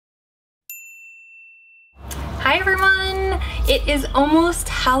Hi everyone! It is almost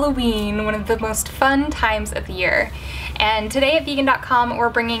Halloween, one of the most fun times of the year. And today at Vegan.com we're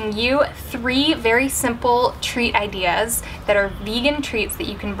bringing you 3 very simple treat ideas that are vegan treats that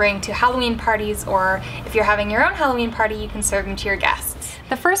you can bring to Halloween parties, or if you're having your own Halloween party, you can serve them to your guests.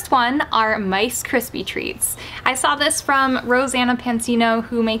 The first one are Mice Crispy Treats. I saw this from Rosanna Pansino,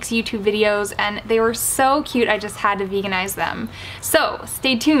 who makes YouTube videos, and they were so cute I just had to veganize them. So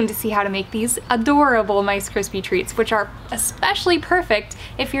stay tuned to see how to make these adorable Mice Crispy Treats, which are especially perfect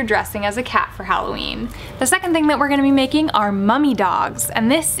if you're dressing as a cat for Halloween. The second thing that we're going to be making are Mummy Dogs,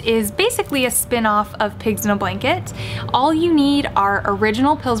 and this is basically a spin-off of Pigs in a Blanket. All you need are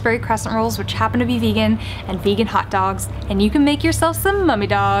original Pillsbury crescent rolls, which happen to be vegan, and vegan hot dogs, and you can make yourself some Mummy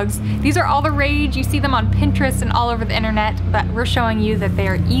Dogs. These are all the rage. You see them on Pinterest and all over the internet, but we're showing you that they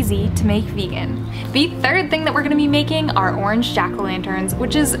are easy to make vegan. The third thing that we're going to be making are orange jack-o'-lanterns,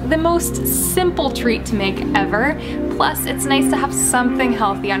 which is the most simple treat to make ever. Plus, it's nice to have something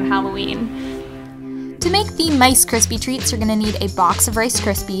healthy on Halloween. To make the Mice Crispy Treats, you're going to need a box of Rice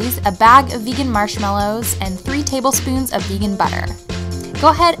Krispies, a bag of vegan marshmallows, and 3 tablespoons of vegan butter. Go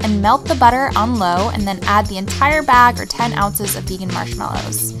ahead and melt the butter on low and then add the entire bag or 10 ounces of vegan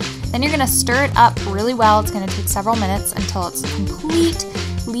marshmallows. Then you're going to stir it up really well. It's going to take several minutes until it's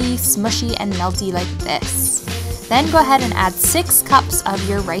completely smushy and melty like this. Then go ahead and add 6 cups of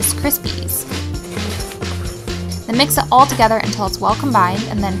your Rice Krispies. Then mix it all together until it's well combined,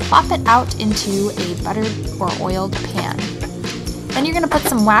 and then plop it out into a buttered or oiled pan. Then you're going to put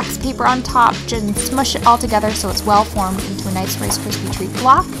some wax paper on top and smush it all together so it's well formed into a nice Rice Krispie treat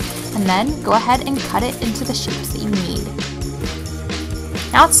block, and then go ahead and cut it into the shapes that you need.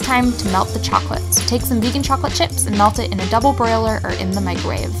 Now it's time to melt the chocolate. So take some vegan chocolate chips and melt it in a double broiler or in the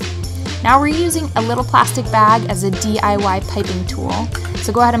microwave. Now we're using a little plastic bag as a DIY piping tool.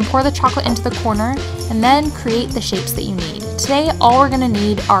 So go ahead and pour the chocolate into the corner and then create the shapes that you need. Today all we're going to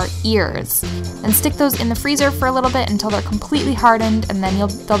need are ears. And stick those in the freezer for a little bit until they're completely hardened, and then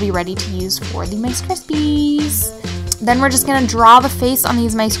they'll be ready to use for the Mice Krispies. Then we're just going to draw the face on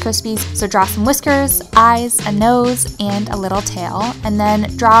these Mice Krispies. So draw some whiskers, eyes, a nose, and a little tail. And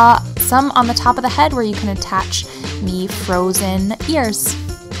then draw some on the top of the head where you can attach the frozen ears.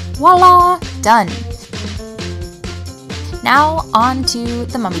 Voila! Done! Now on to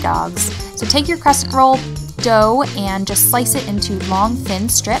the Mummy Dogs. So take your crescent roll dough and just slice it into long, thin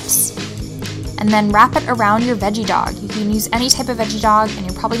strips. And then wrap it around your veggie dog. You can use any type of veggie dog, and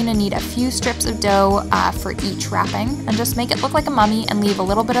you're probably going to need a few strips of dough for each wrapping. And just make it look like a mummy and leave a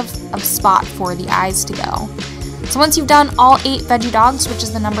little bit of spot for the eyes to go. So once you've done all 8 veggie dogs, which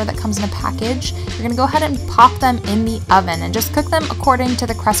is the number that comes in a package, you're going to go ahead and pop them in the oven and just cook them according to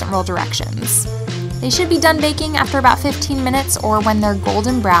the crescent roll directions. They should be done baking after about 15 minutes or when they're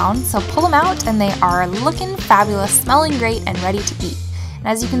golden brown, so pull them out and they are looking fabulous, smelling great, and ready to eat. And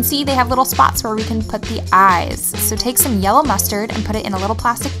as you can see, they have little spots where we can put the eyes. So take some yellow mustard and put it in a little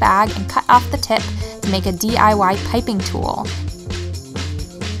plastic bag and cut off the tip to make a DIY piping tool.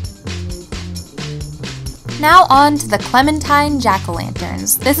 Now on to the Clementine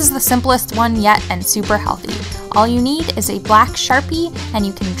Jack-o'-lanterns. This is the simplest one yet and super healthy. All you need is a black Sharpie, and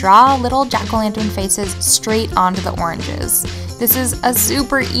you can draw little jack-o'-lantern faces straight onto the oranges. This is a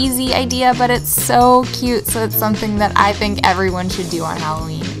super easy idea, but it's so cute, so it's something that I think everyone should do on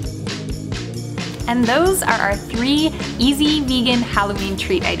Halloween. And those are our 3 easy vegan Halloween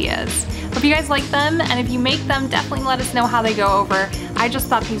treat ideas. Hope you guys like them, and if you make them, definitely let us know how they go over. I just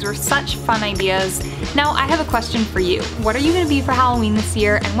thought these were such fun ideas. Now I have a question for you. What are you going to be for Halloween this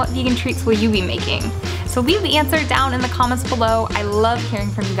year, and what vegan treats will you be making? So leave the answer down in the comments below. I love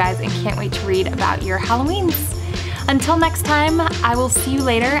hearing from you guys and can't wait to read about your Halloweens. Until next time, I will see you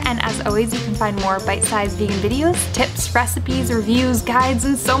later, and as always, you can find more bite-sized vegan videos, tips, recipes, reviews, guides,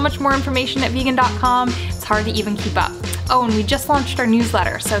 and so much more information at Vegan.com. It's hard to even keep up. Oh, and we just launched our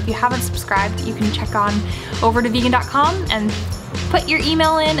newsletter, so if you haven't subscribed, you can check on over to Vegan.com and put your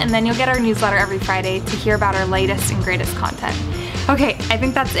email in, and then you'll get our newsletter every Friday to hear about our latest and greatest content. Okay, I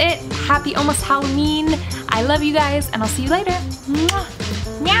think that's it. Happy almost Halloween. I love you guys, and I'll see you later. Mwah.